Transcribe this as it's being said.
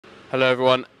Hello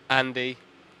everyone, Andy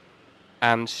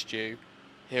and Stu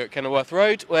here at Kenilworth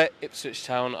Road, where Ipswich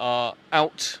Town are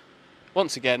out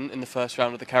once again in the first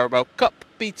round of the Carabao Cup,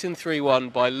 beaten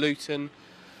 3-1 by Luton.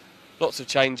 Lots of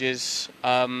changes,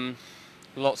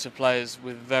 lots of players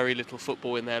with very little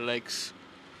football in their legs,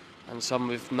 and some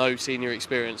with no senior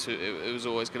experience. It was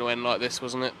always going to end like this,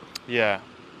 wasn't it? Yeah.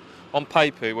 On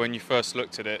paper, when you first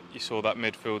looked at it, you saw that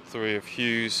midfield three of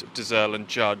Hughes, Dizelle and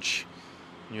Judge.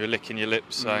 You were licking your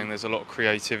lips saying there's a lot of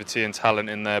creativity and talent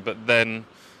in there, but then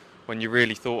when you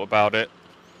really thought about it,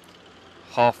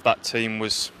 half that team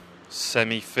was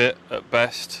semi-fit at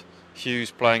best.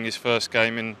 Hughes playing his first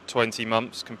game in 20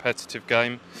 months, competitive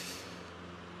game.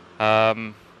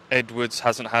 Edwards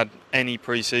hasn't had any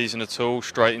pre-season at all,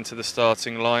 straight into the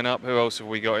starting lineup. Who else have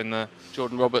we got in there?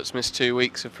 Jordan Roberts missed 2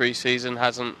 weeks of pre-season,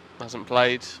 hasn't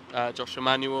played. Josh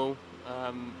Emmanuel.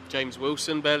 James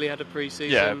Wilson barely had a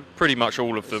pre-season. Yeah, pretty much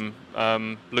all of them.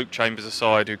 Luke Chambers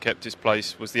aside, who kept his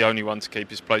place, was the only one to keep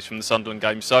his place from the Sunderland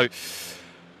game. So,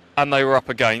 and they were up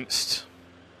against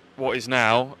what is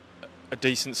now a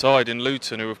decent side in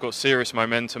Luton, who have got serious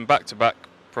momentum, back-to-back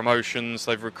promotions.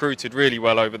 They've recruited really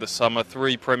well over the summer.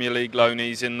 3 Premier League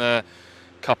loanees in there,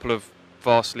 a couple of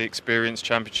vastly experienced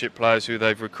Championship players who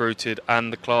they've recruited,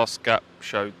 and the class gap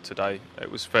showed today.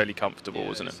 It was fairly comfortable,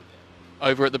 wasn't it?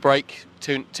 Over at the break,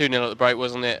 2-0 at the break,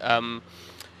 wasn't it? A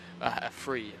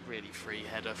really free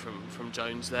header from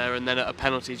Jones there, and then at a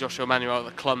penalty, Joshua Emmanuel, the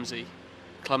clumsy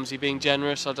being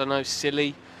generous, I don't know,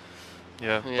 silly.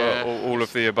 Yeah. But all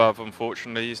of the above,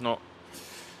 unfortunately.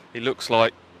 He looks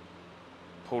like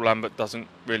Paul Lambert doesn't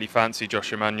really fancy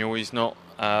Josh Emmanuel. He's not.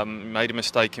 Made a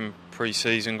mistake in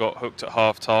pre-season, got hooked at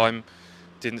half-time,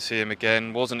 didn't see him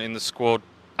again, wasn't in the squad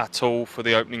at all for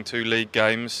the opening 2 league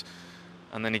games.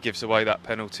 And then he gives away that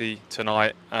penalty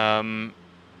tonight.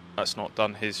 That's not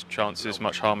done his chances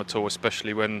much harm at all,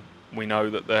 especially when we know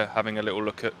that they're having a little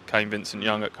look at Kane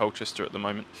Vincent-Young at Colchester at the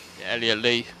moment. Yeah, Elliot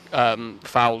Lee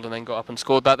fouled and then got up and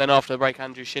scored that. Then after the break,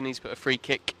 Andrew Shinnie's put a free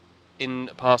kick in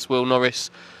past Will Norris.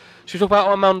 Should we talk about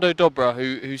Armando Dobra,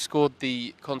 who scored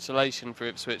the consolation for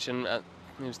Ipswich, and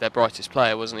he was their brightest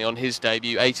player, wasn't he, on his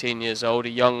debut, 18 years old, a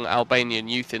young Albanian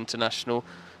youth international,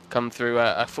 come through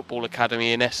a football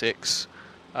academy in Essex.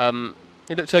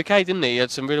 He looked okay, didn't he? He had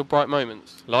some real bright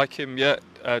moments. Like him, yeah.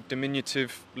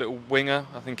 Diminutive little winger.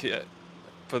 I think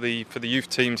for the youth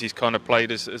teams he's kind of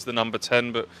played as the number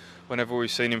 10, but whenever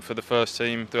we've seen him for the first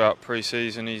team throughout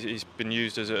pre-season, he's been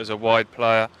used as a wide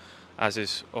player, as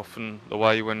is often the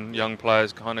way when young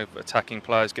players, kind of attacking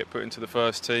players, get put into the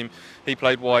first team. He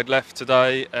played wide left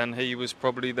today, and he was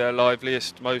probably their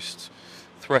liveliest, most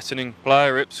threatening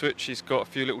player. Ipswich, he's got a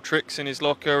few little tricks in his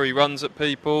locker, he runs at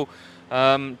people.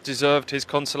 Deserved his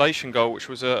consolation goal, which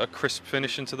was a crisp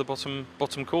finish into the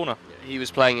bottom corner. He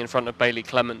was playing in front of Bailey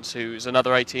Clements, who's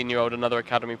another 18-year-old, another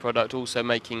academy product, also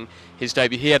making his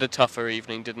debut. He had a tougher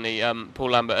evening, didn't he?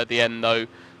 Paul Lambert at the end, though,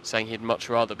 saying he'd much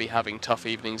rather be having tough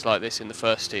evenings like this in the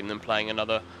first team than playing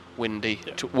another windy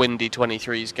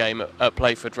 23s game at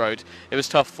Playford Road. It was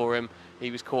tough for him.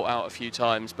 He was caught out a few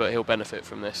times, but he'll benefit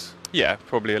from this. Yeah,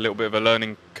 probably a little bit of a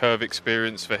learning curve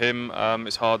experience for him.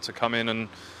 It's hard to come in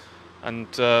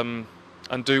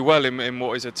and do well in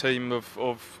what is a team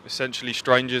of essentially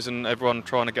strangers and everyone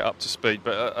trying to get up to speed.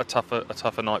 But a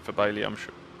tougher night for Bailey, I'm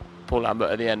sure. Paul Lambert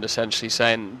at the end essentially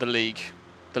saying the league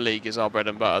is our bread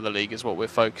and butter. The league is what we're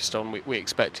focused on. We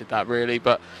expected that, really.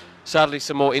 But sadly,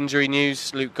 some more injury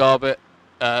news. Luke Garbett,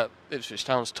 Ipswich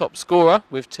Town's top scorer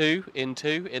with 2 in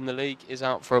the league, is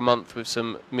out for a month with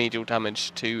some medial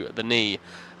damage to the knee.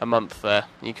 A month there.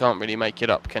 You can't really make it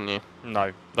up, can you?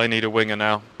 No, they need a winger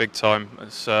now, big time.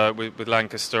 It's, with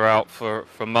Lancaster out for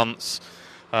months,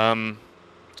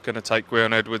 it's going to take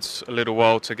Warren Edwards a little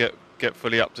while to get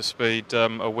fully up to speed.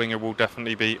 A winger will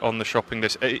definitely be on the shopping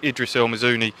list. Idris El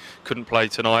Mazouni couldn't play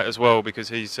tonight as well because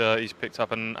he's picked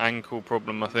up an ankle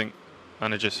problem, I think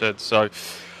manager said. So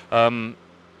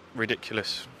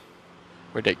ridiculous.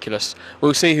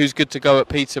 We'll see who's good to go at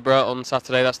Peterborough on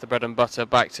Saturday. That's the bread and butter.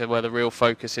 Back to where the real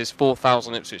focus is.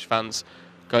 4,000 Ipswich fans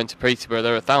going to Peterborough.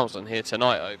 There are 1,000 here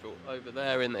tonight over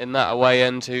there in that away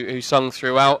end who sung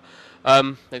throughout.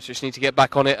 Ipswich need to get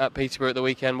back on it at Peterborough at the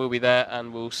weekend. We'll be there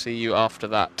and we'll see you after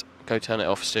that. Go turn it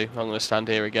off, Stu. I'm going to stand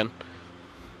here again.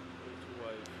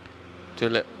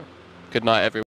 Good night, everyone.